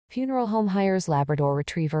Funeral home hires Labrador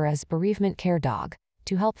Retriever as bereavement care dog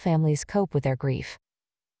to help families cope with their grief.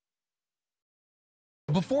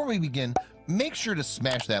 Before we begin, make sure to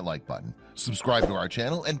smash that like button, subscribe to our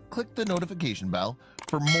channel, and click the notification bell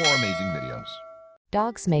for more amazing videos.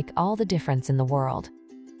 Dogs make all the difference in the world.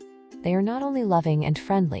 They are not only loving and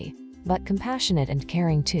friendly, but compassionate and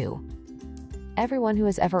caring too. Everyone who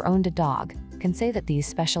has ever owned a dog can say that these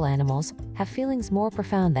special animals have feelings more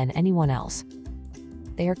profound than anyone else.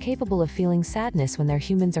 They are capable of feeling sadness when their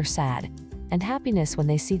humans are sad, and happiness when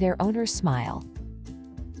they see their owners smile.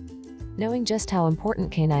 Knowing just how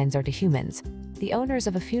important canines are to humans, the owners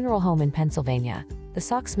of a funeral home in Pennsylvania, the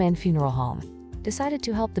Soxman Funeral Home, decided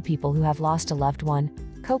to help the people who have lost a loved one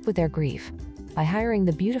cope with their grief by hiring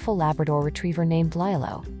the beautiful Labrador Retriever named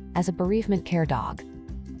Lilo as a bereavement care dog.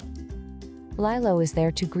 Lilo is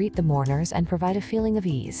there to greet the mourners and provide a feeling of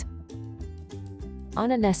ease.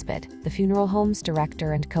 Anna Nesbitt, the funeral home's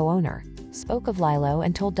director and co-owner, spoke of Lilo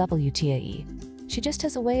and told WTAE, "She just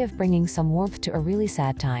has a way of bringing some warmth to a really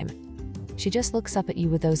sad time. She just looks up at you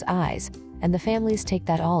with those eyes, and the families take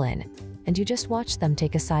that all in, and you just watch them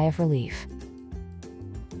take a sigh of relief."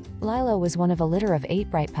 Lilo was one of a litter of 8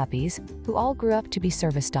 bright puppies who all grew up to be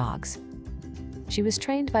service dogs. She was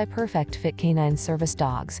trained by Perfect Fit Canine Service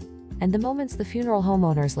Dogs, and the moments the funeral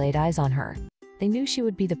homeowners laid eyes on her, they knew she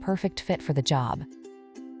would be the perfect fit for the job.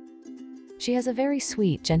 She has a very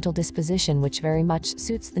sweet, gentle disposition which very much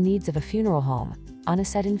suits the needs of a funeral home, Anna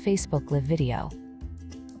said in Facebook Live video.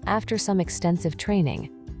 After some extensive training,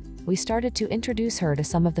 we started to introduce her to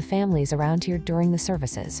some of the families around here during the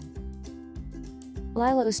services.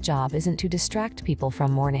 Lilo's job isn't to distract people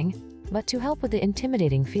from mourning, but to help with the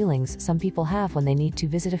intimidating feelings some people have when they need to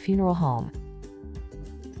visit a funeral home.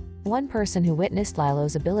 One person who witnessed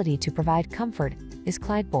Lilo's ability to provide comfort is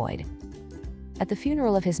Clyde Boyd. At the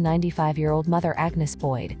funeral of his 95-year-old mother Agnes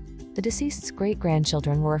Boyd, the deceased's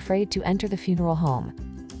great-grandchildren were afraid to enter the funeral home,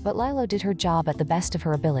 but Lilo did her job at the best of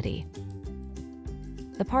her ability.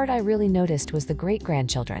 The part I really noticed was the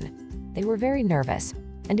great-grandchildren. They were very nervous,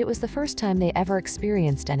 and it was the first time they ever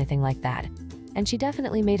experienced anything like that, and she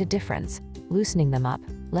definitely made a difference, loosening them up,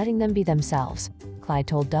 letting them be themselves, Clyde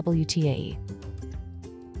told WTAE.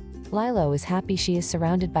 Lilo is happy she is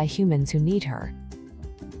surrounded by humans who need her.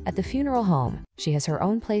 At the funeral home, she has her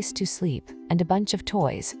own place to sleep and a bunch of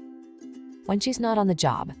toys. When she's not on the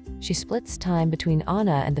job, she splits time between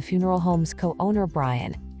Anna and the funeral home's co-owner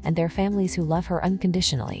Brian and their families who love her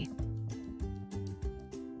unconditionally.